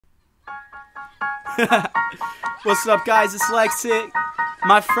What's up, guys? It's Lexik.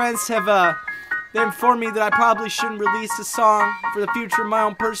 My friends have they informed me that I probably shouldn't release a song for the future of my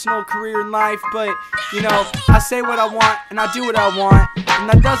own personal career in life, but you know, I say what I want and I do what I want, and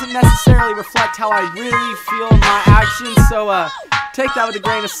that doesn't necessarily reflect how I really feel in my actions, so take that with a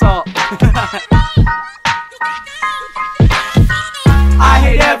grain of salt. I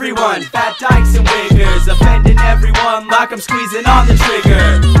hate everyone, fat dykes and wiggers, offending everyone like I'm squeezing on the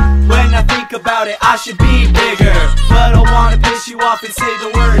trigger. When I think about it, I should be bigger, but I wanna piss you off and say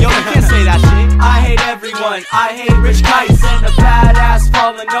the word. Yo, you can't say that shit. I hate everyone, I hate rich kites and a badass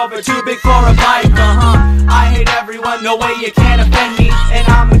falling over too big for a bike. I hate everyone, no way you can't offend me, and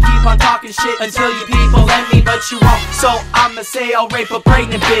I'ma keep on talking shit until you people end me, but you won't. So I'ma say I'll rape a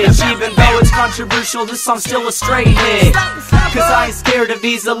pregnant bitch, even though it's controversial. This song's still a straight hit, cause I ain't scared of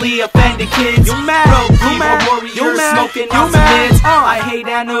easily offended kids. You mad? Warriors smoking on some mids. I hate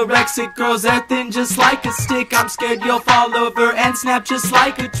anorexic girls acting just like a stick. I'm scared you'll fall over and snap just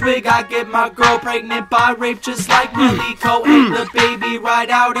like a twig. I get my girl pregnant by rape just like Millie. Co-ate the baby right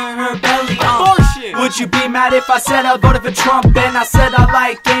out of her belly. Would you be mad if I said I voted for Trump and I said I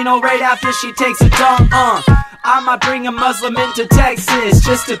like anal right after she takes a dump? I might bring a Muslim into Texas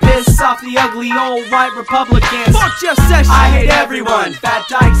just to piss off the ugly old white Republicans. Fuck Jeff Sessions. I hate everyone, fat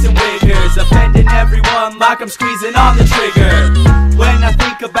dykes and wiggers, offending everyone like I'm squeezing on the trigger. When I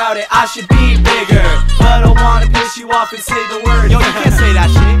think about it, I should be bigger, but I wanna piss you off and say the word. Yo, you can't say that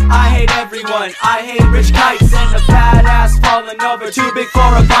shit. I hate everyone, I hate rich kites and a badass falling over too big for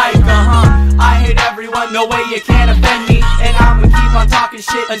a bike. I hate everyone, no way you can't offend me, and I'ma keep on talking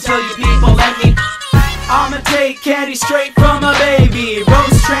shit until you people end me. I'ma take candy straight from a baby,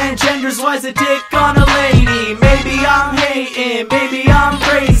 roast transgenders, why's a dick on a lady? Maybe I'm hating, maybe I'm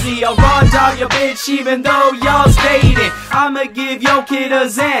crazy, I'll raw dog your bitch even though y'all's dating. I'ma give your kid a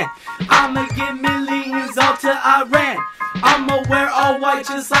Zan, I'ma give millions all to Iran. I'ma wear all white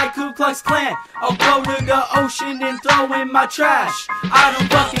just like Ku Klux Klan. I'll go to the ocean and throw in my trash. I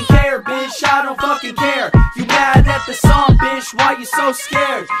don't fucking care, bitch, I don't fucking care. You mad at the song, bitch, why you so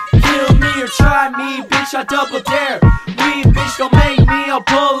scared? Kill me or try me, bitch, I double dare. Weed, bitch, don't make me, I'll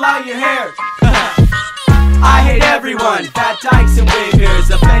pull out your hair. I hate everyone, fat dykes and wiggers,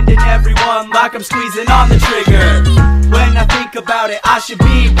 offending everyone like I'm squeezing on the trigger. When I think about it, I should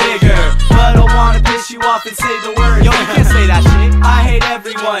be bigger, but I wanna piss you off and say the word. Yo, you can't say that shit. I hate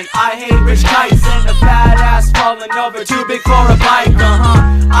everyone, I hate rich kites and a badass falling over too big for a bike.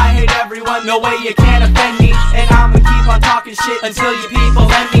 I hate everyone, no way you can't offend me, and I'ma keep on talking shit until you people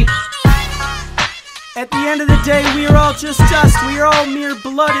end me. At the end of the day, we are all just dust. We are all mere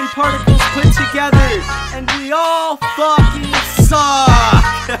blood and particles put together, and we all fucking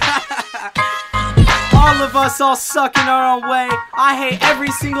suck. All of us all suck in our own way. I hate every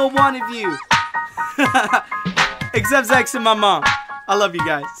single one of you. Except Zex and my mom. I love you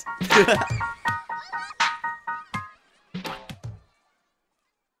guys.